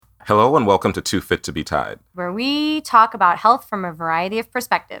Hello and welcome to Too Fit to be Tied. Where we talk about health from a variety of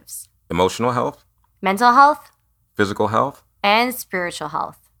perspectives. Emotional health, Mental health, physical health, and spiritual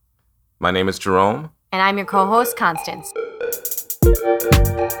health. My name is Jerome. And I'm your co-host, Constance.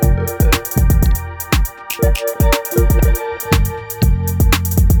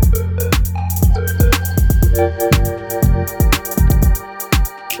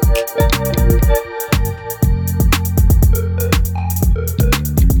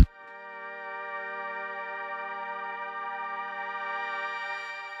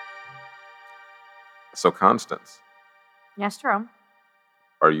 So, Constance. Yes, Jerome.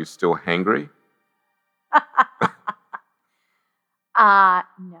 Are you still hangry?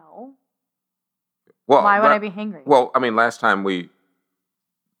 No. Well, why would I be hangry? Well, I mean, last time we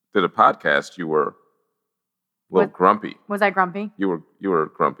did a podcast, you were a little grumpy. Was I grumpy? You were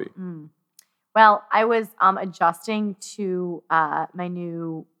grumpy. Well, I was adjusting to my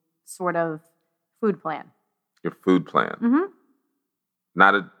new sort of food plan. Your food plan. Mm-hmm.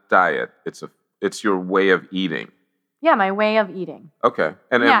 Not a diet. It's your way of eating. Yeah, my way of eating. Okay.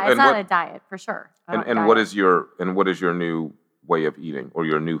 It's not a diet for sure. And what is your new way of eating or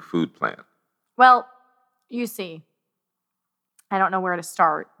your new food plan? Well, you see, I don't know where to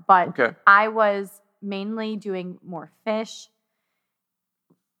start, but okay. I was mainly doing more fish,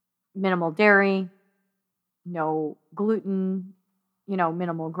 minimal dairy, no gluten,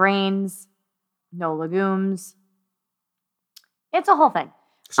 minimal grains, no legumes. It's a whole thing.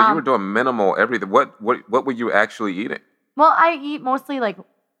 So you were doing minimal everything. What were you actually eating? Well, I eat mostly like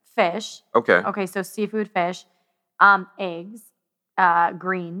fish. Okay. Okay, so seafood, fish, eggs,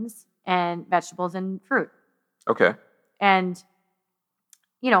 greens, and vegetables and fruit. Okay. And,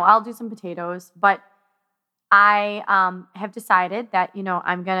 I'll do some potatoes, but I have decided that,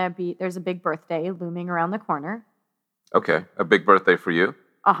 there's a big birthday looming around the corner. Okay. A big birthday for you?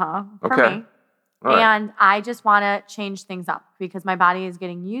 For okay. me. All right. And I just want to change things up because my body is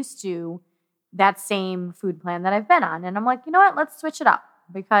getting used to that same food plan that I've been on. And I'm like, you know what? Let's switch it up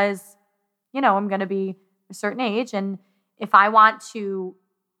because, I'm going to be a certain age. And if I want to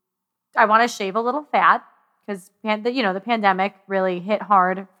shave a little fat because, the pandemic really hit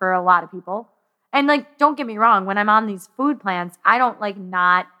hard for a lot of people. And don't get me wrong, when I'm on these food plans, I don't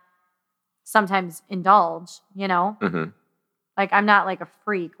not sometimes indulge, Mm-hmm. I'm not a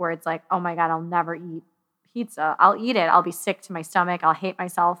freak where it's oh my God, I'll never eat pizza. I'll eat it. I'll be sick to my stomach. I'll hate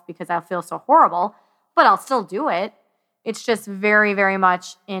myself because I'll feel so horrible, but I'll still do it. It's just very, very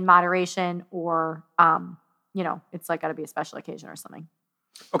much in moderation or, it's got to be a special occasion or something.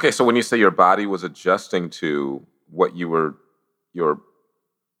 Okay. So when you say your body was adjusting to what your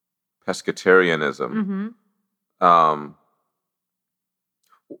pescatarianism,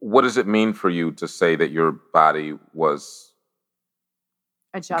 what does it mean for you to say that your body was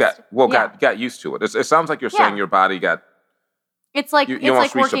got used to it? It sounds like you're saying your body got. It's like you it's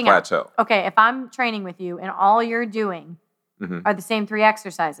almost like reached working a plateau. out. Okay, if I'm training with you and all you're doing are the same 3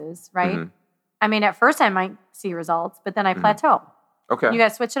 exercises, right? Mm-hmm. I mean, at first I might see results, but then I plateau. Okay, you got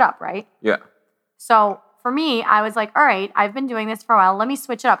to switch it up, right? Yeah. So for me, I was like, all right, I've been doing this for a while. Let me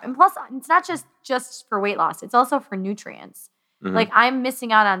switch it up. And plus, it's not just for weight loss; it's also for nutrients. Mm-hmm. I'm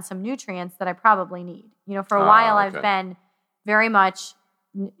missing out on some nutrients that I probably need. For a while, okay. I've been very much,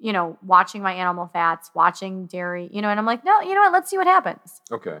 watching my animal fats, watching dairy, and I'm like, no, you know what? Let's see what happens.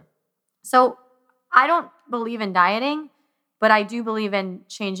 Okay. So I don't believe in dieting, but I do believe in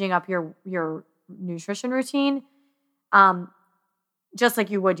changing up your nutrition routine, just like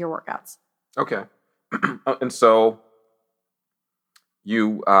you would your workouts. Okay. And so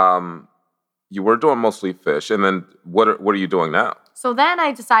you were doing mostly fish, and then what are you doing now? So then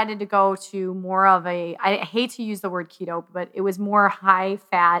I decided to go to more of I hate to use the word keto, but it was more high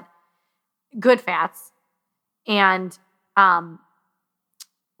fat, good fats, and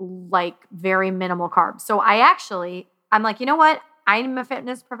very minimal carbs. So I'm like, you know what? I'm a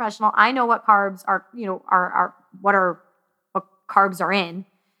fitness professional. I know what carbs are, what carbs are in.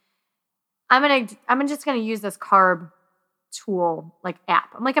 I'm just gonna use this carb tool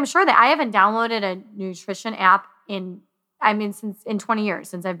app. I'm sure that I haven't downloaded a nutrition app since in 20 years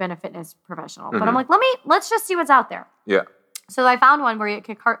since I've been a fitness professional. But I'm like, let's just see what's out there. Yeah. So I found one where you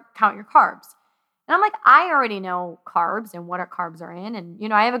could count your carbs. And I'm like, I already know carbs and what our carbs are in.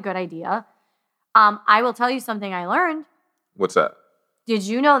 And, I have a good idea. I will tell you something I learned. What's that? Did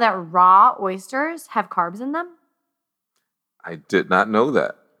you know that raw oysters have carbs in them? I did not know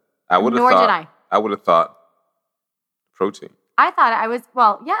that. Nor did I. I would have thought protein. I thought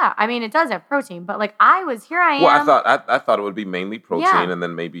it does have protein, but here I am. Well, I thought it would be mainly protein and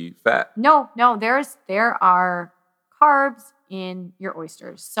then maybe fat. No, there are carbs in your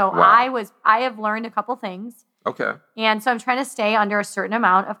oysters. So Wow. I have learned a couple things. Okay. And so I'm trying to stay under a certain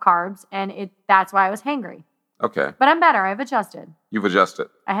amount of carbs, and that's why I was hangry. Okay. But I'm better. I've adjusted. You've adjusted.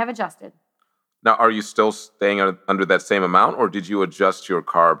 I have adjusted. Now, are you still staying under that same amount, or did you adjust your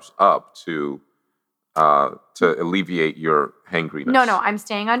carbs up to alleviate your hangriness? No, I'm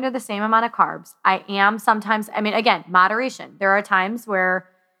staying under the same amount of carbs. I am sometimes, I mean, again, moderation. There are times where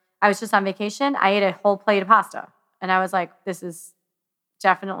I was just on vacation. I ate a whole plate of pasta, and I was like, this is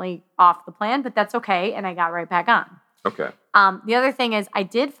definitely off the plan, but that's okay. And I got right back on. Okay. The other thing is I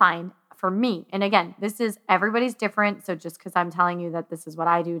did find for me, and again, this is everybody's different. So just because I'm telling you that this is what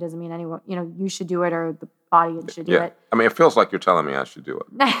I do doesn't mean anyone, you should do it or the audience should do it. I mean, it feels like you're telling me I should do it.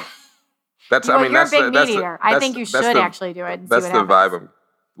 That's, well, I mean, you're that's a big that's meat eater. I think you should actually do it. And that's see the what vibe.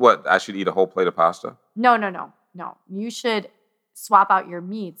 What, I should eat a whole plate of pasta? No. You should swap out your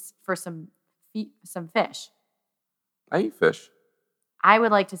meats for some fish. I eat fish. I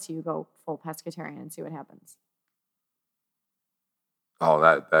would like to see you go full pescatarian and see what happens. Oh,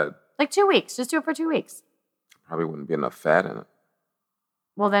 that like 2 weeks. Just do it for 2 weeks. probably wouldn't be enough fat in it.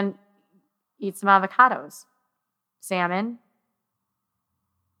 Well, then eat some avocados, salmon,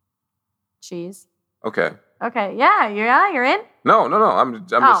 cheese. Okay. Okay. Yeah. You're in. No. I'm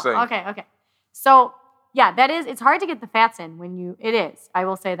just saying. Okay. So yeah, it's hard to get the fats in it is. I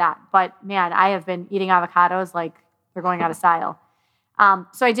will say that. But man, I have been eating avocados like they're going out of style.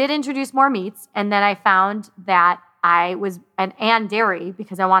 So I did introduce more meats, and then I found that I was and dairy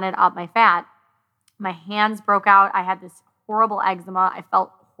because I wanted to up my fat. My hands broke out. I had this horrible eczema. I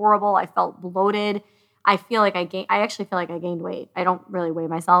felt horrible. I felt bloated. I actually feel like I gained weight. I don't really weigh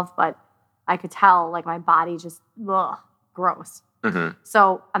myself, but I could tell like my body just gross. Mm-hmm.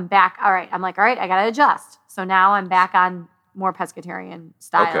 So I'm back. All right. I'm like, all right, I got to adjust. So now I'm back on more pescatarian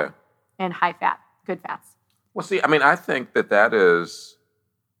style and high fat, good fats. Well, see, I mean, I think that is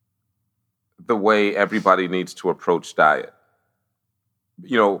the way everybody needs to approach diet.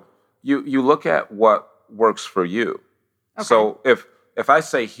 You look at what works for you. Okay. So if I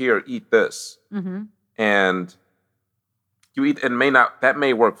say, here, eat this, mm-hmm. and you eat, that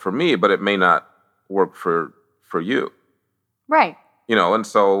may work for me, but it may not work for you. Right. And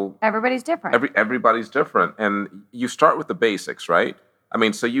so everybody's different. Everybody's different. And you start with the basics, right? I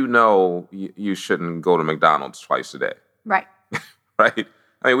mean, so you shouldn't go to McDonald's twice a day. Right. Right?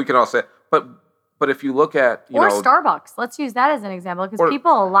 I mean, we can all say, but if you look at, or Starbucks, let's use that as an example, because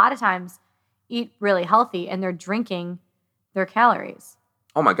people a lot of times eat really healthy and they're drinking their calories.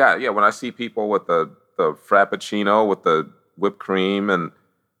 Oh my God. Yeah. When I see people with the Frappuccino with the whipped cream and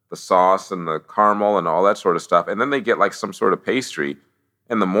the sauce and the caramel and all that sort of stuff, and then they get like some sort of pastry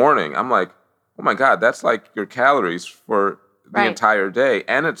in the morning, I'm like, oh my God, that's like your calories for the entire day,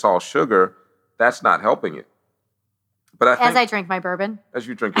 and it's all sugar. That's not helping you. But I drink my bourbon. As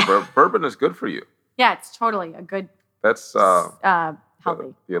you drink your bourbon, bourbon is good for you. Yeah, it's totally a good. That's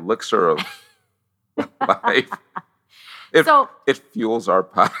healthy. The elixir of life. It fuels our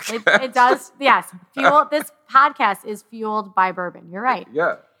podcast. It does. Yes, this podcast is fueled by bourbon. You're right.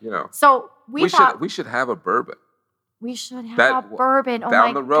 Yeah, So we should have a bourbon. We should have a bourbon. Oh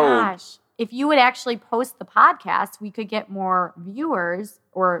down the road. Gosh. If you would actually post the podcast, we could get more viewers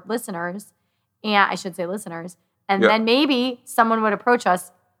or listeners, and I should say listeners, and then maybe someone would approach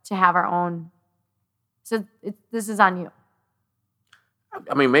us to have our own. So this is on you.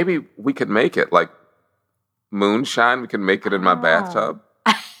 I mean, maybe we could make it like moonshine. We can make it in my bathtub.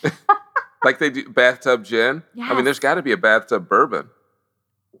 Like they do bathtub gin. Yes. I mean, there's got to be a bathtub bourbon.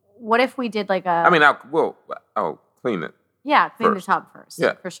 What if we did like a... I mean, I'll clean it. Yeah, clean first. the tub first.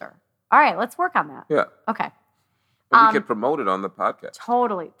 Yeah. For sure. All right, let's work on that. Yeah. Okay. And we could promote it on the podcast.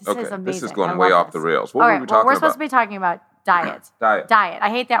 Totally. This is amazing. This is going way off the rails. What were we talking about? We're supposed to be talking about diet. Diet. I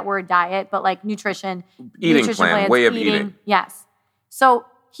hate that word diet, but like nutrition. Eating nutrition plan, plans, way of eating. Yes. So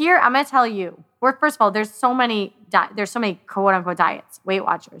here, I'm going to tell you. First of all, there's so many quote unquote diets. Weight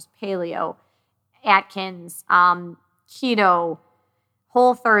Watchers, Paleo, Atkins, Keto,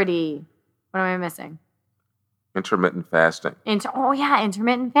 Whole30. What am I missing? Intermittent fasting.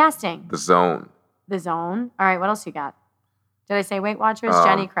 Intermittent fasting. The Zone. All right, what else you got? Did I say Weight Watchers?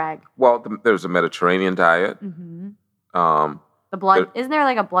 Jenny Craig. Well, there's a Mediterranean diet. Mm-hmm. The blood. Isn't there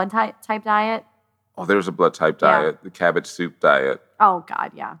like a blood type diet? Oh, there's a blood type diet. The cabbage soup diet. Oh,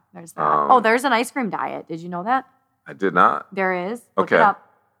 God, yeah. There's that. There's an ice cream diet. Did you know that? I did not. There is. Look it up.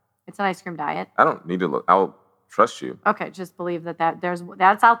 It's an ice cream diet. I don't need to look. I'll trust you. Okay, just believe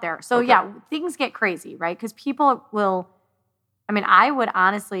that's out there. So things get crazy, right? Because people will. I mean, I would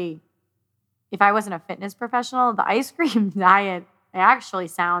honestly, if I wasn't a fitness professional, the ice cream diet actually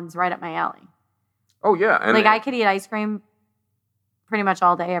sounds right up my alley. Oh yeah, and Like I could eat ice cream pretty much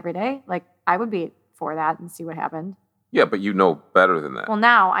all day, every day. Like I would be for that and see what happened. yeah, but you know better than that. Well,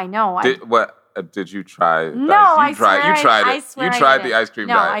 now I know. Did you try? No, I swear You tried it. I swear you I tried didn't. the ice cream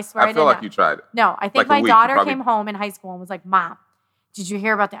No, diet. I swear I feel did like not. you tried it. No, I think Like a my week, daughter probably- came home in high school and was like, "Mom, did you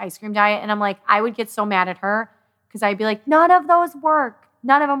hear about the ice cream diet?" And I'm like, I would get so mad at her because I'd be like, none of those work.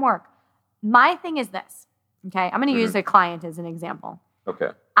 None of them work. My thing is this. Okay, I'm going to use a client as an example. Okay.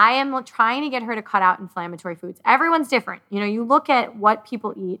 I am trying to get her to cut out inflammatory foods. Everyone's different. You know, you look at what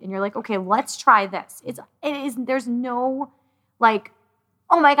people eat and you're like, okay, let's try this. There's no like,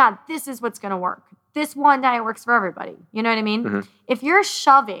 oh my God, this is what's going to work. This one diet works for everybody. You know what I mean? Mm-hmm. If you're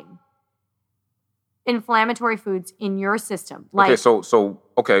shoving inflammatory foods in your system, like,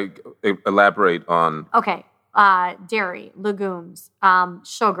 okay, elaborate on. okay, dairy, legumes,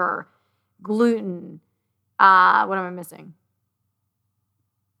 sugar, gluten, what am I missing?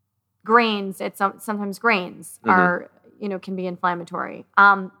 Grains. Sometimes grains are, can be inflammatory.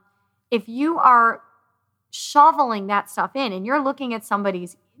 If you are shoveling that stuff in and you're looking at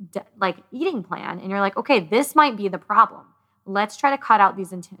somebody's like eating plan and you're like, okay, this might be the problem. Let's try to cut out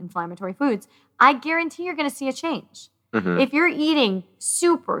these inflammatory foods. I guarantee you're going to see a change. Mm-hmm. If you're eating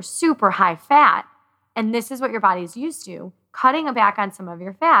super, super high fat and this is what your body's used to, cutting back on some of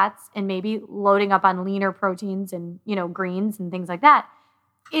your fats and maybe loading up on leaner proteins and, greens and things like that,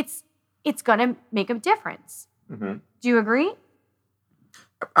 it's going to make a difference. Mm-hmm. Do you agree?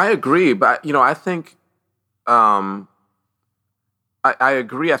 I agree, but I think I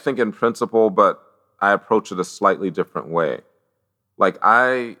agree. I think in principle, but I approach it a slightly different way. Like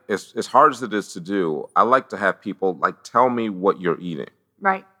as hard as it is to do, I like to have people like tell me what you're eating.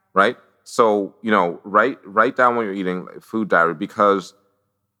 Right. Right. So write down what you're eating, food diary, because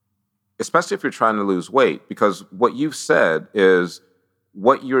especially if you're trying to lose weight, because what you've said is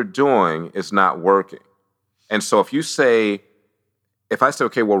what you're doing is not working. And so if I say,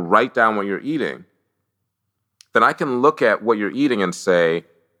 okay, well, write down what you're eating, then I can look at what you're eating and say,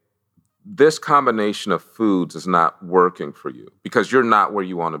 this combination of foods is not working for you because you're not where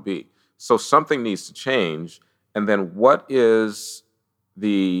you want to be. So something needs to change. And then what is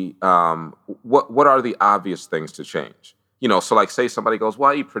the, what are the obvious things to change? So like say somebody goes,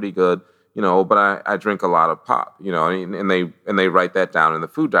 well, I eat pretty good, but I drink a lot of pop, and they write that down in the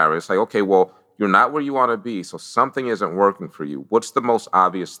food diary. It's like, okay, well, you're not where you want to be, so something isn't working for you. What's the most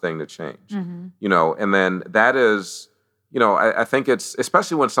obvious thing to change? Mm-hmm. And then that is, I think it's,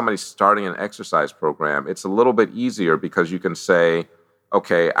 especially when somebody's starting an exercise program, it's a little bit easier because you can say,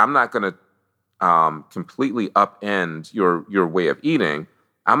 okay, I'm not going to completely upend your way of eating.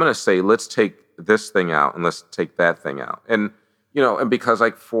 I'm going to say, let's take this thing out and let's take that thing out. And, and because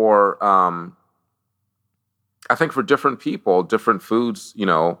like I think for different people, different foods,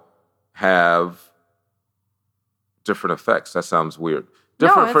 have different effects. That sounds weird.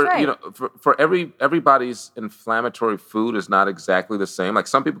 Different no, that's for right. For everybody's inflammatory food is not exactly the same. Like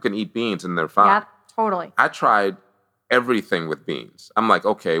some people can eat beans and they're fine. Yeah, totally. I tried everything with beans. I'm like,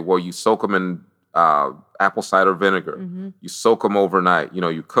 okay, well, you soak them in apple cider vinegar. Mm-hmm. You soak them overnight.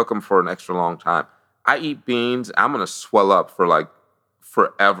 You cook them for an extra long time. I eat beans. I'm gonna swell up for like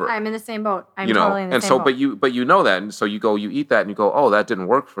forever. I'm in the same boat. I'm totally in the and same so, boat. but you know that, and so you eat that, and you go, oh, that didn't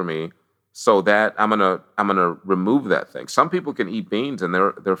work for me. So that I'm gonna remove that thing. Some people can eat beans and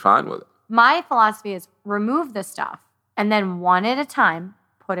they're fine with it. My philosophy is remove the stuff and then one at a time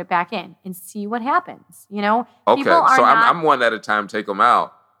put it back in and see what happens. Okay, people are so not, I'm one at a time take them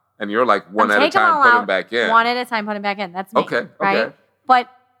out, and you're like one at a time put them back in. One at a time put them back in. That's me. Okay, right? Okay. But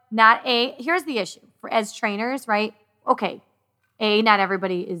here's the issue as trainers, right? Okay, not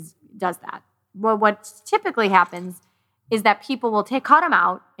everybody does that. Well, what typically happens is that people will cut them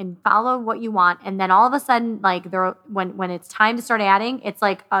out and follow what you want, and then all of a sudden, like when it's time to start adding, it's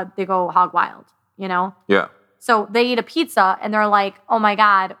like they go hog wild, Yeah. So they eat a pizza and they're like, "Oh my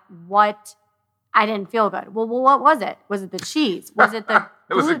God, what? I didn't feel good." Well, what was it? Was it the cheese? Was it the?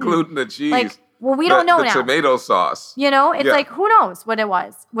 It was the gluten, the cheese. Like, well, we don't know the now. Tomato sauce. It's like who knows what it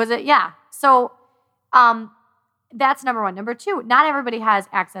was? Was it? Yeah. So, that's number one. Number two, not everybody has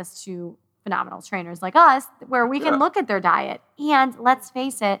access to phenomenal trainers like us where we can look at their diet. And let's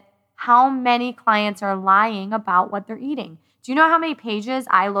face it, how many clients are lying about what they're eating? Do you know how many pages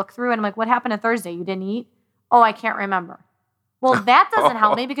I look through and I'm like, what happened to Thursday? You didn't eat? Oh, I can't remember. Well, that doesn't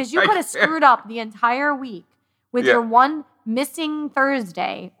help me because you could have screwed up the entire week with your one missing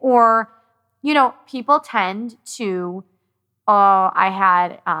Thursday. Or, people tend to, oh, I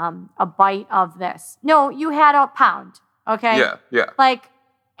had a bite of this. No, you had a pound. Okay? Yeah.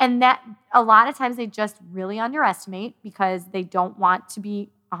 And that a lot of times they just really underestimate because they don't want to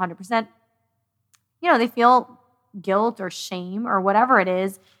be 100% they feel guilt or shame or whatever it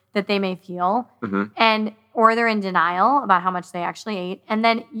is that they may feel. Or they're in denial about how much they actually ate. And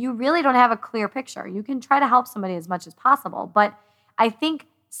then you really don't have a clear picture. You can try to help somebody as much as possible. But I think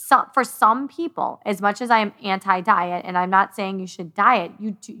for some people, as much as I am anti-diet, and I'm not saying you should diet,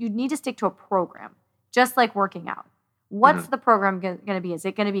 you need to stick to a program, just like working out. What's the program going to be? Is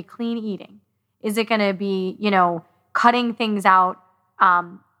it going to be clean eating? Is it going to be, cutting things out,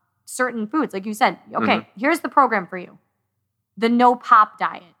 certain foods? Like you said, okay, here's the program for you. The no pop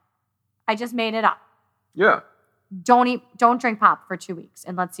diet. I just made it up. Yeah. Don't drink pop for 2 weeks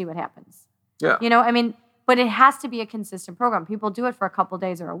and let's see what happens. Yeah. But it has to be a consistent program. People do it for a couple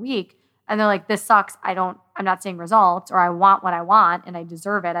days or a week and they're like, this sucks. I'm not seeing results, or I want what I want and I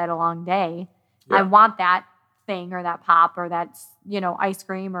deserve it. I had a long day. Yeah. I want that thing or that pop or that, ice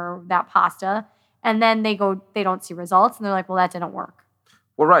cream or that pasta. And then they don't see results and they're like, well, that didn't work.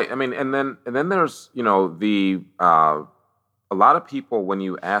 Well, right. I mean, and then there's, a lot of people, when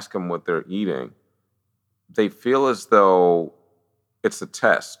you ask them what they're eating, they feel as though it's a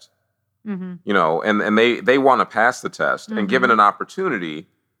test, and they want to pass the test. And given an opportunity,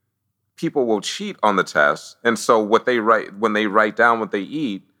 people will cheat on the test. And so when they write down what they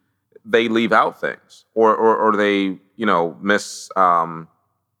eat, they leave out things, or they miss, don't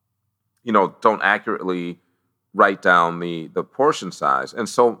accurately write down the portion size. And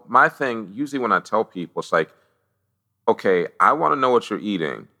so my thing, usually when I tell people, it's like, okay, I want to know what you're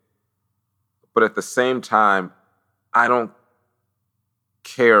eating. But at the same time, I don't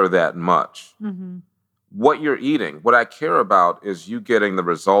care that much. What you're eating, what I care about is you getting the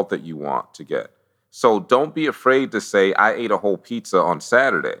result that you want to get. So don't be afraid to say, I ate a whole pizza on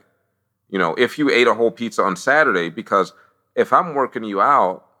Saturday. If you ate a whole pizza on Saturday, because if I'm working you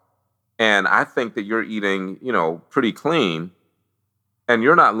out and I think that you're eating, pretty clean and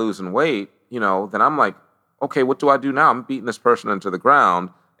you're not losing weight, then I'm like, okay, what do I do now? I'm beating this person into the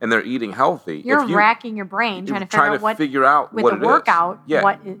ground. And they're eating healthy. You're racking your brain trying to figure out with what the workout.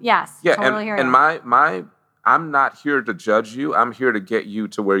 Yeah. Yes. Yeah. Totally hear and my I'm not here to judge you. I'm here to get you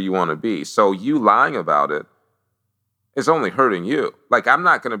to where you want to be. So you lying about it is only hurting you. Like, I'm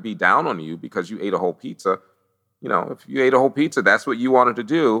not going to be down on you because you ate a whole pizza. If you ate a whole pizza, that's what you wanted to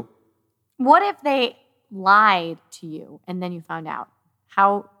do. What if they lied to you and then you found out?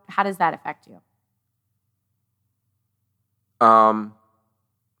 How does that affect you?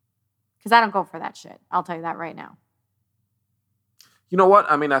 Because I don't go for that shit. I'll tell you that right now. You know what?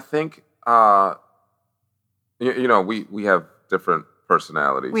 I mean, I think, we have different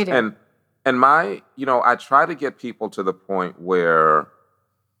personalities. We do. And I try to get people to the point where,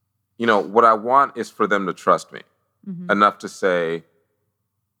 what I want is for them to trust me enough to say,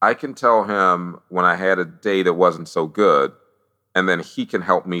 I can tell him when I had a day that wasn't so good, and then he can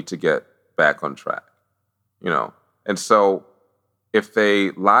help me to get back on track, And so if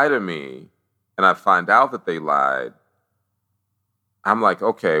they lie to me and I find out that they lied, I'm like,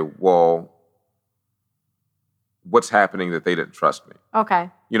 okay, well, what's happening that they didn't trust me? Okay.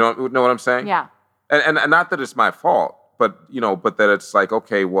 You know what I'm saying? Yeah. And not that it's my fault, but that it's like,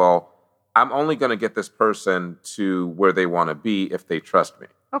 okay, well, I'm only going to get this person to where they want to be if they trust me.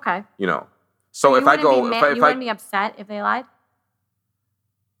 Okay. So if I go, you wouldn't be upset if they lied?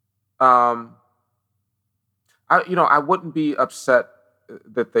 I wouldn't be upset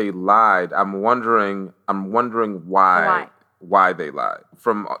that they lied. I'm wondering why they lied.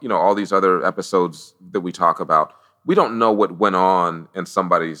 From all these other episodes that we talk about, we don't know what went on in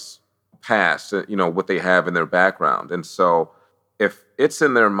somebody's past, what they have in their background. And so if it's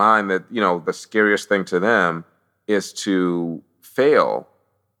in their mind that, the scariest thing to them is to fail,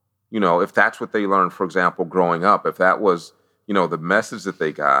 if that's what they learned, for example, growing up, if that was, the message that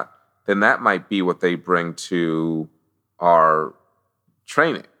they got, then that might be what they bring to our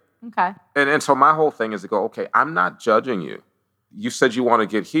training. Okay. And so my whole thing is to go, okay, I'm not judging you. You said you want to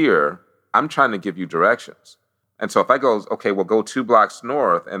get here. I'm trying to give you directions. And so if I go, okay, well, go 2 blocks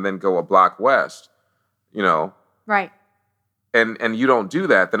north and then go a block west, Right. And you don't do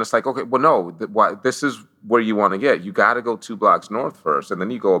that, then it's like, okay, well, no, this is where you want to get. You got to go 2 blocks north first, and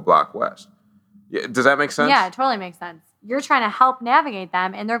then you go a block west. Does that make sense? Yeah, it totally makes sense. You're trying to help navigate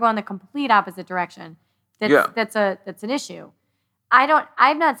them, and they're going the complete opposite direction. That's an issue.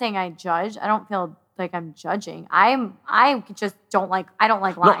 I'm not saying I judge. I don't feel like I'm judging. I just don't like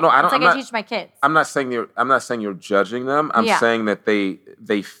lying. No, I don't. It's like I teach my kids. I'm not saying you're judging them. I'm saying that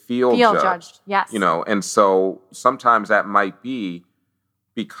they feel judged. Yes. And so sometimes that might be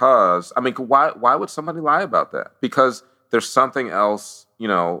because, why would somebody lie about that? Because there's something else,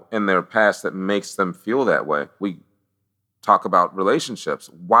 in their past that makes them feel that way. talk about relationships.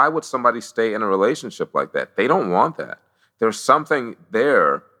 Why would somebody stay in a relationship like that? They don't want that. There's something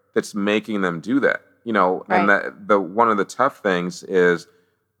there that's making them do that, and the one of the tough things is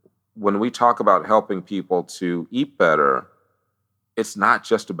when we talk about helping people to eat better, it's not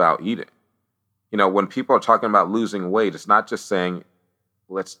just about eating. When people are talking about losing weight, it's not just saying,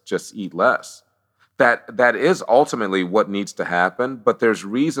 let's just eat less. That is ultimately what needs to happen, but there's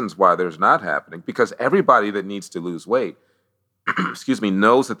reasons why there's not happening, because everybody that needs to lose weight,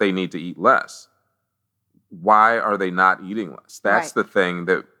 knows that they need to eat less. Why are they not eating less? That's the thing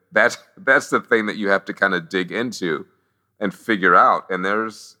that's the thing that you have to kind of dig into and figure out. And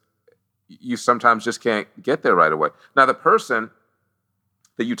you sometimes just can't get there right away. Now, the person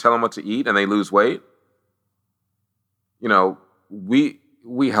that you tell them what to eat and they lose weight,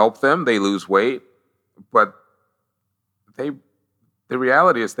 we help them, they lose weight, but the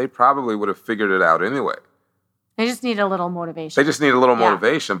reality is they probably would have figured it out anyway. They just need a little motivation.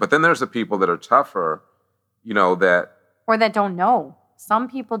 Motivation. But then there's the people that are tougher, that... Or that don't know. Some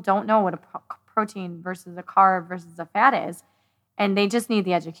people don't know what a protein versus a carb versus a fat is, and they just need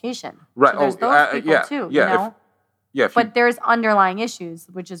the education. Right. So there's those people too, Yeah. But there's underlying issues,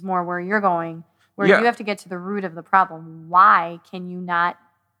 which is more where you're going, where you have to get to the root of the problem. Why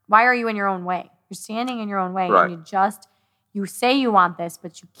are you in your own way? You're standing in your own way, right. And you say you want this,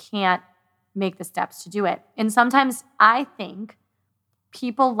 but you can't make the steps to do it. And sometimes I think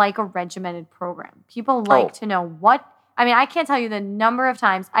people like a regimented program. People like to know I can't tell you the number of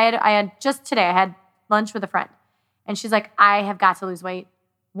times I had just today, I had lunch with a friend, and she's like, I have got to lose weight.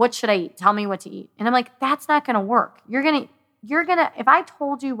 What should I eat? Tell me what to eat. And I'm like, that's not going to work. You're going to, if I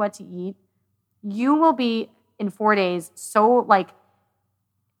told you what to eat, you will be in 4 days so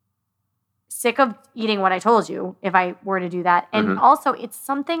sick of eating what I told you if I were to do that. And also it's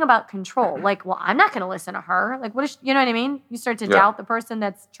something about control. Well, I'm not going to listen to her. What is, you know what I mean? You start to doubt the person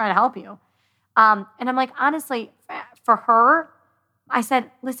that's trying to help you. And I'm like, honestly, for her, I said,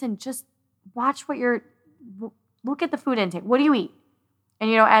 listen, just watch look at the food intake. What do you eat?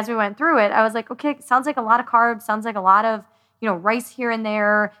 And, as we went through it, I was like, okay, sounds like a lot of carbs. Sounds like a lot of, rice here and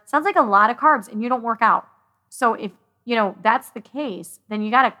there. Sounds like a lot of carbs, and you don't work out. So if, that's the case, then you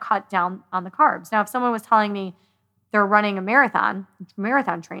got to cut down on the carbs. Now, if someone was telling me they're running a marathon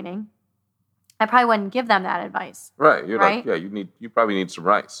training, I probably wouldn't give them that advice. Right. You're right? You probably need some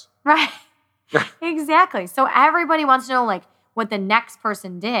rice. Right. Exactly. So everybody wants to know what the next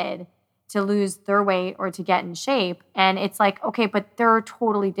person did to lose their weight or to get in shape. And it's like, okay, but they're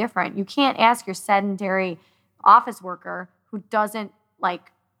totally different. You can't ask your sedentary office worker who doesn't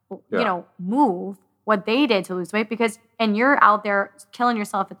move what they did to lose weight and you're out there killing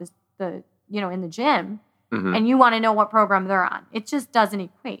yourself at in the gym, and you want to know what program they're on. It just doesn't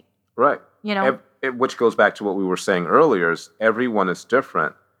equate. Right. Which goes back to what we were saying earlier, is everyone is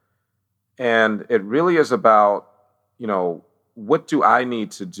different. And it really is about, what do I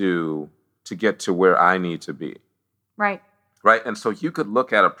need to do to get to where I need to be? Right. Right. And so you could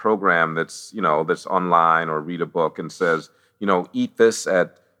look at a program that's online, or read a book and says, eat this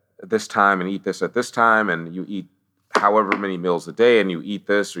at this time and eat this at this time, and you eat however many meals a day, and you eat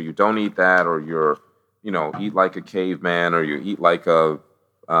this or you don't eat that, or you're, eat like a caveman, or you eat like a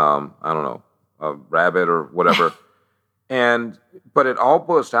rabbit or whatever. But it all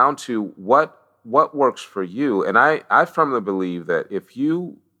boils down to what works for you. And I firmly believe that if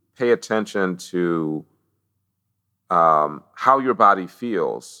you pay attention to how your body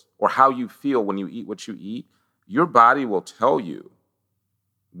feels, or how you feel when you eat what you eat, your body will tell you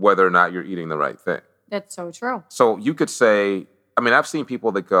whether or not you're eating the right thing. That's so true. So you could say, I've seen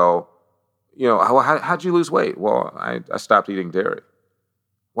people that go, how'd you lose weight? Well, I stopped eating dairy.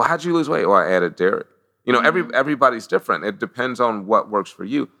 Well, how'd you lose weight? Well, I added dairy. Everybody's different. It depends on what works for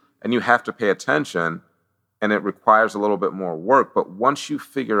you. And you have to pay attention, and it requires a little bit more work. But once you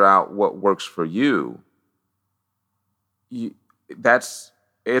figure out what works for you, it'll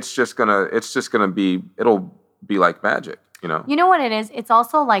be like magic. You know what it is? It's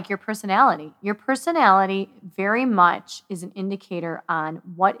also like your personality. Your personality very much is an indicator on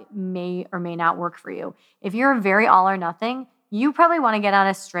what may or may not work for you. If you're very all or nothing, you probably want to get on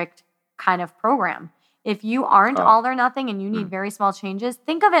a strict kind of program. If you aren't all or nothing and you need very small changes,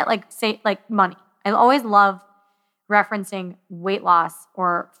 think of it like money. I always love referencing weight loss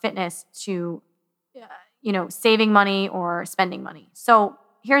or fitness to, saving money or spending money. So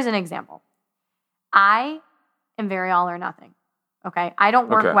here's an example. I am very all or nothing. Okay. I don't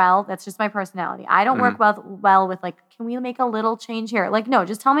work well. That's just my personality. I don't work well with can we make a little change here? No,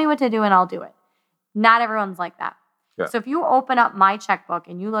 just tell me what to do and I'll do it. Not everyone's like that. Yeah. So if you open up my checkbook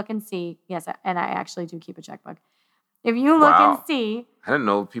and you look and see, yes, and I actually do keep a checkbook. If you look and Wow. see, I didn't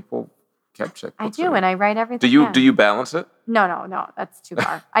know people kept checkbooks. I do, and I write everything. Do you balance it? No, that's too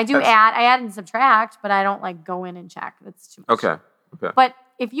far. I add and subtract, but I don't like go in and check. That's too much. Okay. But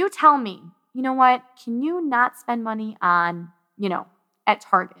if you tell me, you know what, can you not spend money on, at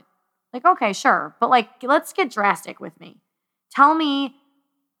Target? Like, okay, sure. But like, let's get drastic with me. Tell me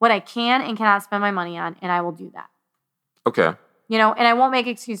what I can and cannot spend my money on, and I will do that. Okay. And I won't make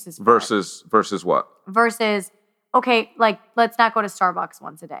excuses for Versus what? Versus, okay, like, let's not go to Starbucks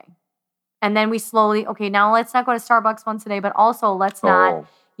once a day. And then we slowly, okay, now let's not go to Starbucks once a day, but also let's not,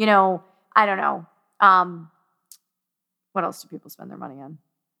 I don't know. What else do people spend their money on?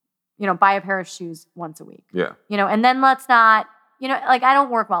 Buy a pair of shoes once a week. Yeah. And then let's not, like, I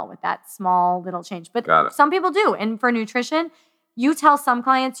don't work well with that small little change. But some people do. And for nutrition, you tell some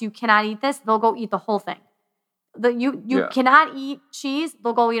clients you cannot eat this, they'll go eat the whole thing. You cannot eat cheese,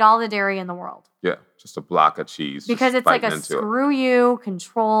 they'll go eat all the dairy in the world. Yeah, just a block of cheese. Because it's like a screw you,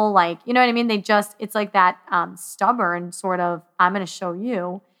 control, like, you know what I mean? It's like that stubborn sort of, I'm going to show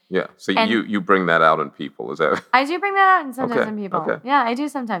you. Yeah, so you bring that out in people, is that? I do bring that out sometimes in people. Okay. Yeah, I do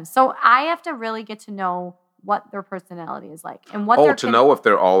sometimes. So I have to really get to know what their personality is like. And what know if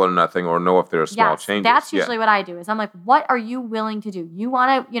they're all or nothing or know if there are small changes. That's usually what I do is I'm like, what are you willing to do? You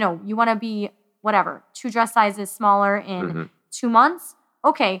want to be whatever, 2 dress sizes smaller in 2 months.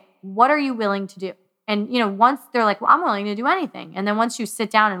 Okay, what are you willing to do? And, once they're like, well, I'm willing to do anything. And then once you sit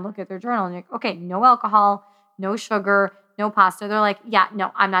down and look at their journal and you're like, okay, no alcohol, no sugar, no pasta. They're like, yeah,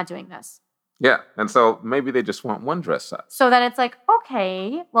 no, I'm not doing this. Yeah. And so maybe they just want 1 dress size. So then it's like,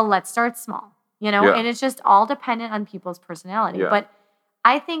 okay, well, let's start small, and it's just all dependent on people's personality. Yeah. But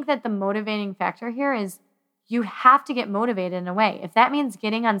I think that the motivating factor here is you have to get motivated in a way. If that means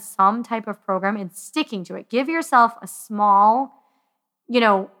getting on some type of program and sticking to it, give yourself a small,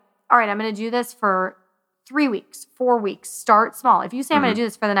 all right, I'm going to do this for 3 weeks, 4 weeks, start small. If you say I'm going to do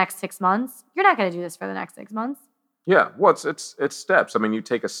this for the next 6 months, you're not going to do this for the next 6 months. Yeah, well, it's steps. I mean, you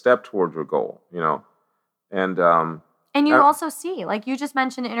take a step towards your goal, and you also see, like you just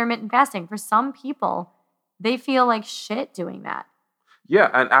mentioned, intermittent fasting. For some people, they feel like shit doing that. Yeah,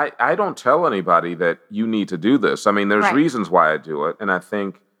 and I don't tell anybody that you need to do this. I mean, there's reasons why I do it, and I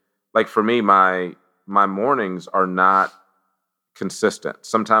think, like for me, my mornings are not consistent.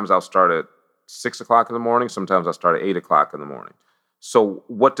 Sometimes I'll start at 6 o'clock in the morning. Sometimes I'll start at 8 o'clock in the morning. So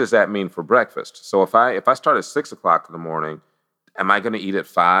what does that mean for breakfast? So if I start at 6 o'clock in the morning, am I going to eat at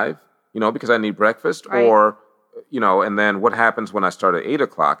 5? Because I need breakfast, right. Or and then what happens when I start at 8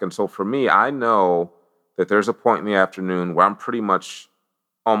 o'clock? And so for me, I know that there's a point in the afternoon where I'm pretty much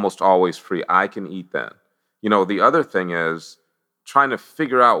almost always free. I can eat then. The other thing is trying to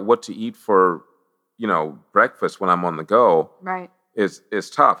figure out what to eat for, breakfast when I'm on the go. Right. Is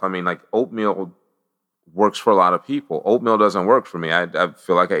tough. I mean, like oatmeal works for a lot of people. Oatmeal doesn't work for me. I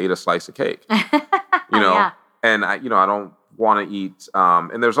feel like I ate a slice of cake. Yeah. And I don't want to eat.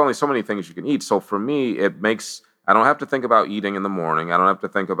 And there's only so many things you can eat. So for me, I don't have to think about eating in the morning. I don't have to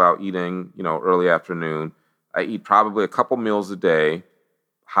think about eating, early afternoon. I eat probably a couple meals a day,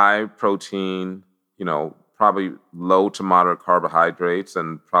 high protein, probably low to moderate carbohydrates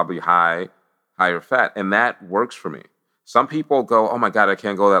and probably higher fat. And that works for me. Some people go, oh my God, I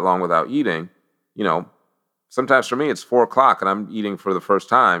can't go that long without eating. Sometimes for me, it's 4 o'clock and I'm eating for the first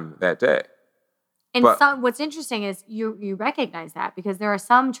time that day. And what's interesting is you recognize that because there are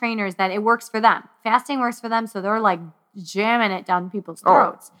some trainers that it works for them. Fasting works for them, so they're like jamming it down people's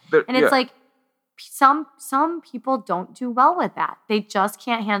throats. And it's like some people don't do well with that. They just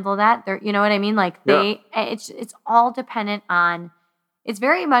can't handle that. You know what I mean? Like it's all dependent on. It's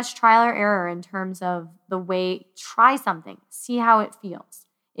very much trial or error in terms of the way. Try something, see how it feels.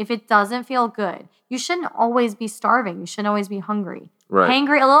 If it doesn't feel good, you shouldn't always be starving. You shouldn't always be hungry. Right. A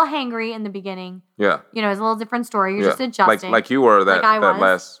little hangry in the beginning. Yeah. It's a little different story. You're just adjusting. Like you were that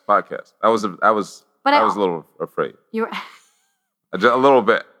last podcast. I was a little afraid. You were a little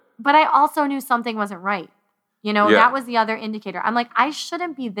bit. But I also knew something wasn't right. That was the other indicator. I'm like, I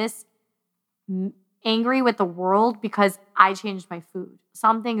shouldn't be this angry with the world because I changed my food.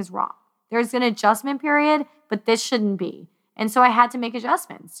 Something is wrong. There's an adjustment period, but this shouldn't be. And so I had to make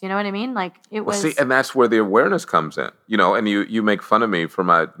adjustments. You know what I mean? Like it was. See, and that's where the awareness comes in. And you make fun of me for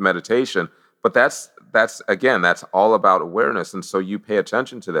my meditation, but that's all about awareness. And so you pay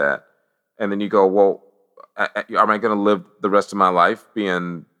attention to that, and then you go, well, am I going to live the rest of my life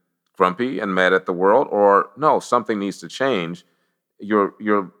being grumpy and mad at the world, or no? Something needs to change.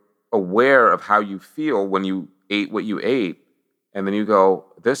 You're aware of how you feel when you ate what you ate, and then you go,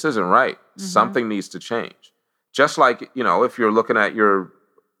 this isn't right. Mm-hmm. Something needs to change. Just like, if you're looking at your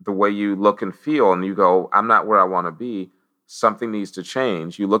the way you look and feel, and you go, I'm not where I want to be. Something needs to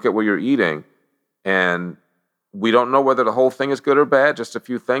change. You look at what you're eating, and we don't know whether the whole thing is good or bad, just a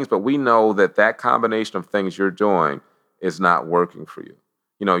few things, but we know that that combination of things you're doing is not working for you.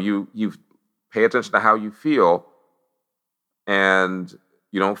 You know, you pay attention to how you feel, and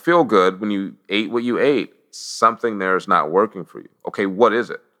you don't feel good when you ate what you ate. Something there is not working for you. Okay, what is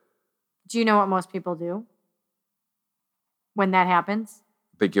it? Do you know what most people do when that happens?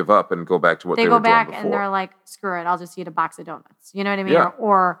 They give up and go back to what they They were go doing back before. and they're like, screw it, I'll just eat a box of donuts. You know what I mean? Yeah.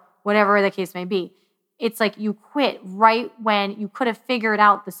 Or whatever the case may be. It's like you quit right when you could have figured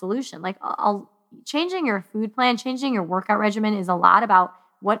out the solution. Like changing your food plan, changing your workout regimen is a lot about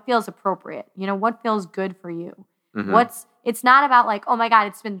what feels appropriate. You know, what feels good for you. Mhm. It's not about like, oh my God,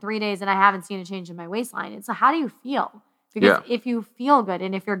 it's been 3 days and I haven't seen a change in my waistline. It's how do you feel? Because if you feel good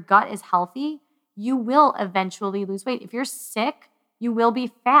and if your gut is healthy, you will eventually lose weight. If you're sick, you will be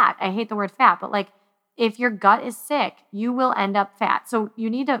fat. I hate the word fat, but like if your gut is sick, you will end up fat. So you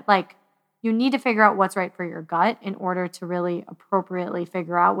need to figure out what's right for your gut in order to really appropriately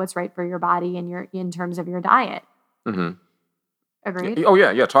figure out what's right for your body and in terms of your diet. Mhm. Agreed? Oh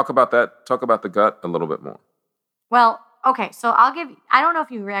yeah. Talk about that. Talk about the gut a little bit more. Well, okay, so I don't know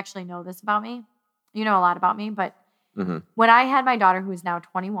if you actually know this about me. You know a lot about me, but Mhm. when I had my daughter, who is now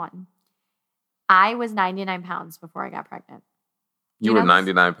 21, I was 99 pounds before I got pregnant. You you were know this?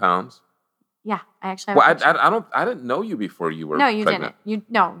 99 pounds. Yeah, I actually have Well, a picture. I didn't know you before you were No, you pregnant. didn't.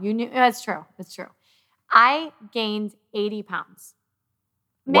 You knew. That's true. That's true. I gained 80 pounds.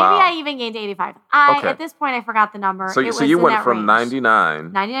 Maybe Wow. I even gained 85. Okay. At this point, I forgot the number. So It was you in went that from range.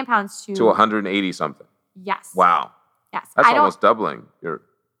 99 pounds to 180 something. Yes. Wow. Yes. That's I don't. almost doubling your.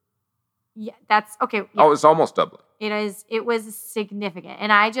 Yeah, that's okay. Yeah. Oh, it's almost doubling. It is. It was significant,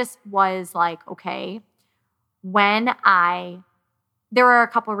 and I just was like, okay. There were a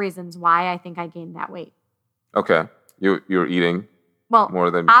couple of reasons why I think I gained that weight. Okay. You're eating Well, more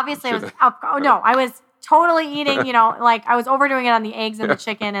than obviously, I should was. have. I was totally eating. You know, like I was overdoing it on the eggs and the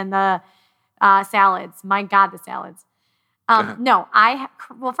chicken and the salads. My God, the salads. No,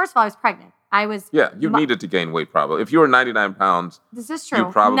 well, first of all, I was pregnant. I was. Yeah, you needed to gain weight probably. If you were 99 pounds, This is true. you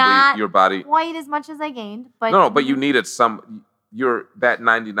probably Not your body. quite as much as I gained, but No, but you needed some. That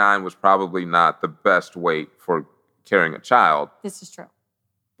 99 was probably not the best weight for carrying a child. This is true.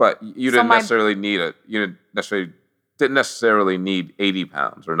 But you So didn't necessarily need it. You didn't necessarily need 80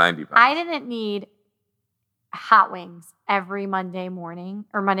 pounds or 90 pounds. I didn't need hot wings every Monday morning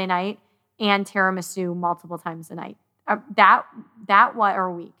or Monday night and tiramisu multiple times a night. Or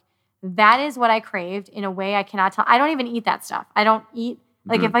a week. That is what I craved in a way I cannot tell. I don't even eat that stuff. I don't eat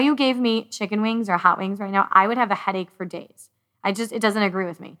like if you gave me chicken wings or hot wings right now, I would have a headache for days. It doesn't agree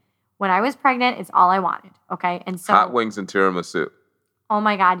with me. When I was pregnant, it's all I wanted. Okay, and so hot wings and tiramisu. Oh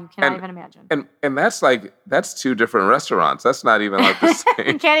my God, you cannot even imagine. And that's two different restaurants. That's not even like the same.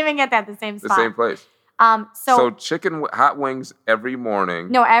 You can't even get that at the same spot. The same place. So chicken hot wings every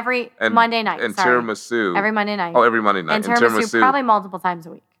morning. No, every Monday night. And sorry. tiramisu. Every Monday night. Oh, every Monday night. And tiramisu probably multiple times a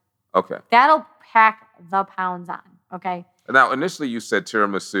week. Okay. That'll pack the pounds on. Okay. Now, initially you said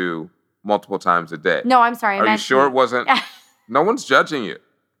tiramisu multiple times a day. No, I'm sorry. Are you sure it wasn't? No one's judging you.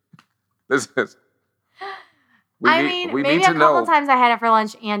 This is. Maybe a couple times I had it for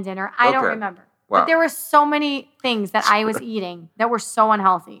lunch and dinner. I don't remember. Wow. But there were so many things that I was eating that were so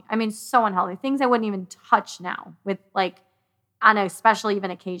unhealthy. I mean, so unhealthy. Things I wouldn't even touch now with like on a special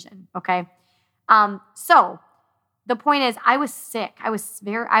even occasion. Okay. So the point is I was sick. I was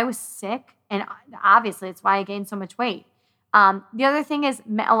sick. And obviously it's why I gained so much weight. The other thing is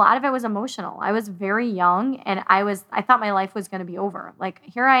a lot of it was emotional. I was very young and I thought my life was going to be over. Like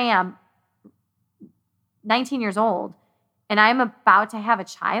here I am, 19 years old, and I'm about to have a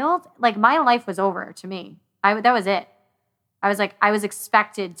child. Like my life was over to me. That was it. I was like, I was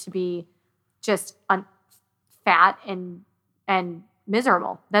expected to be just fat and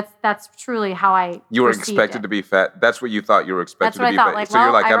miserable. That's truly how I. You were expected to be fat. That's what you thought you were expected to be fat. Like, so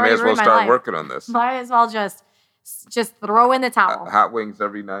you're like, I may as well start life. working on this. Might as well just throw in the towel. Hot wings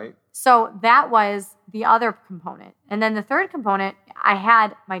every night. So that was the other component, and then the third component, I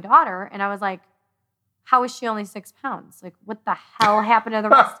had my daughter, and I was like, how is she only 6 pounds? Like, what the hell happened to the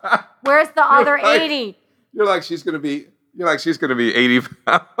rest? Where's the other 80? You're like, she's gonna be 80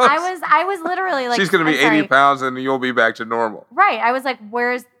 pounds. I was literally like, she's gonna be 80 pounds and you'll be back to normal. Right. I was like,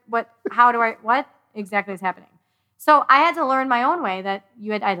 what exactly is happening? So I had to learn my own way that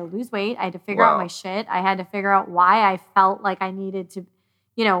I had to lose weight. I had to figure out my shit. I had to figure out why I felt like I needed to,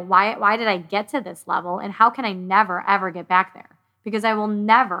 why did I get to this level and how can I never, ever get back there? Because I will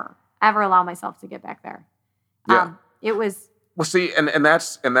never, ever allow myself to get back there. Yeah. It was Well, see, and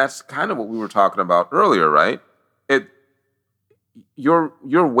that's kind of what we were talking about earlier, right? It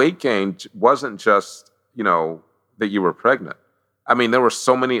your weight gain wasn't just, that you were pregnant. I mean, there were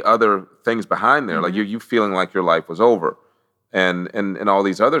so many other things behind there, like you feeling like your life was over, and all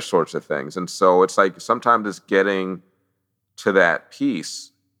these other sorts of things. And so it's like sometimes it's getting to that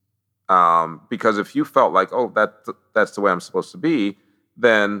piece, because if you felt like, oh, that's the way I'm supposed to be,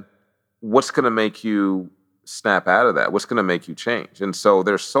 then what's going to make you snap out of that? What's going to make you change? And so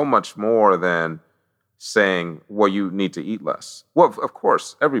there's so much more than saying, well, you need to eat less. Well, of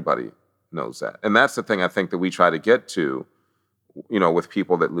course, everybody knows that. And that's the thing I think that we try to get to, with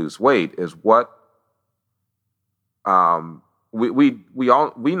people that lose weight, is what we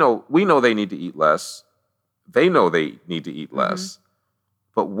know they need to eat less. They know they need to eat less.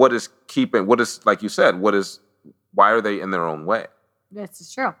 But what is, like you said, why are they in their own way? This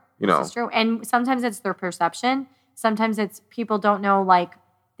is true. This is true. And sometimes it's their perception. Sometimes it's people don't know, like,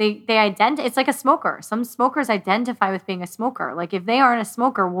 they identify. It's like a smoker. Some smokers identify with being a smoker. Like, if they aren't a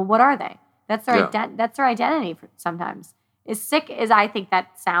smoker, well, what are they? That's their that's their identity sometimes. As sick as I think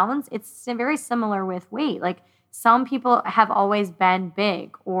that sounds, it's very similar with weight. Like, some people have always been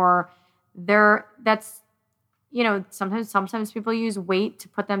big, or sometimes people use weight to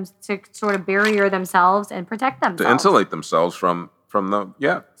put them to sort of barrier themselves and protect themselves. To insulate themselves from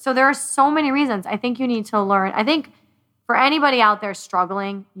the. So there are so many reasons. I think you need to learn. I think for anybody out there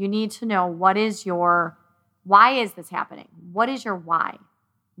struggling, you need to know why is this happening? What is your why?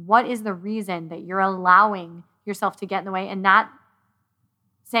 What is the reason that you're allowing yourself to get in the way and not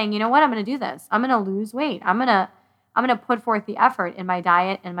saying, you know what, I'm going to do this. I'm going to lose weight. I'm going to put forth the effort in my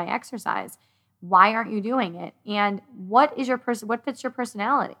diet and my exercise. Why aren't you doing it? And what fits your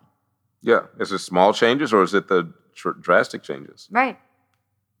personality? Yeah. Is it small changes, or is it the drastic changes? Right.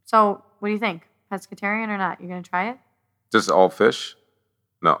 So what do you think? Pescatarian or not? You're going to try it? Just all fish?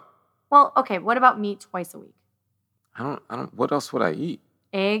 No. Well, okay. What about meat twice a week? I don't, what else would I eat?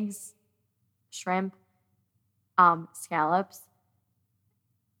 Eggs, shrimp, scallops,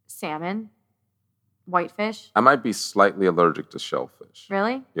 salmon, whitefish. I might be slightly allergic to shellfish.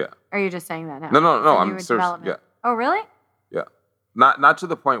 Really? Yeah. Or are you just saying that now? No. I'm serious. Yeah. Oh, really? Yeah. Not to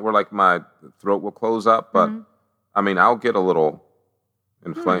the point where, like, my throat will close up, but I mean, I'll get a little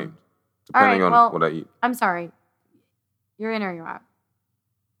inflamed depending on what I eat. I'm sorry. You're in or you're out?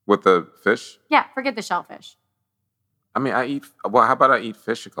 With the fish? Yeah, forget the shellfish. I mean, how about I eat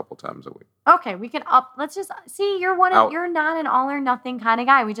fish a couple times a week? Okay, we can let's just see, you're not an all or nothing kind of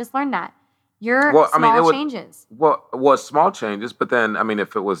guy. We just learned that. Changes. Well, small changes, but then, I mean,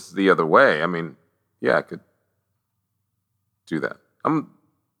 if it was the other way, I mean, yeah, I could do that. All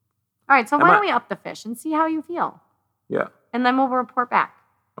right, so why don't we up the fish and see how you feel? Yeah. And then we'll report back.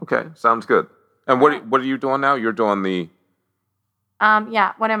 Okay, sounds good. And what are you doing now? You're doing the...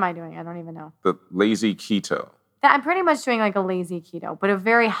 Yeah, what am I doing? I don't even know. The lazy keto. I'm pretty much doing like a lazy keto, but a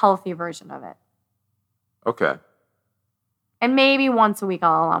very healthy version of it. Okay. And maybe once a week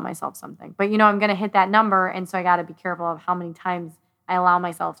I'll allow myself something. But, I'm going to hit that number, and so I got to be careful of how many times I allow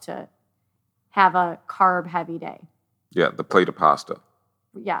myself to have a carb-heavy day. Yeah, the plate of pasta.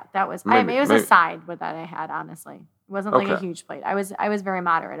 Yeah, that was... it was a side with that I had, honestly. It wasn't like a huge plate. I was very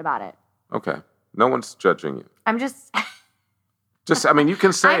moderate about it. Okay. No one's judging you. I'm just... I mean, you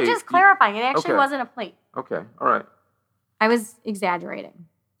can say... I'm just clarifying. It actually wasn't a plate. Okay, all right. I was exaggerating.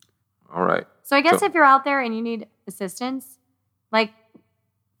 All right. So I guess if you're out there and you need assistance, like,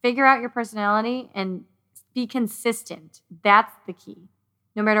 figure out your personality and be consistent. That's the key.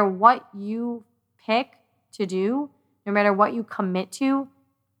 No matter what you pick to do, no matter what you commit to,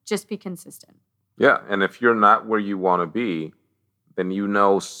 just be consistent. Yeah, and if you're not where you want to be, then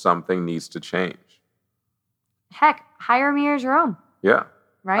something needs to change. Heck, hire me as your own. Yeah.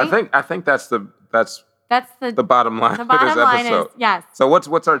 Right? I think that's the bottom line of this episode. Is, yes. So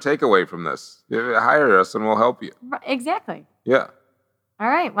what's our takeaway from this? Hire us and we'll help you. Exactly. Yeah. All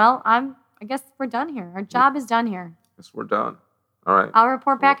right. Well, I guess we're done here. Our job is done here. Yes, we're done. All right. I'll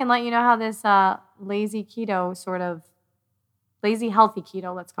report back and let you know how this lazy keto, sort of lazy healthy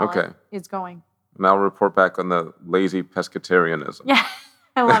keto, let's call it, is going. And I'll report back on the lazy pescatarianism. Yeah.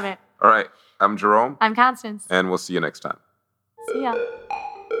 I love it. All right. I'm Jerome. I'm Constance. And we'll see you next time. See ya.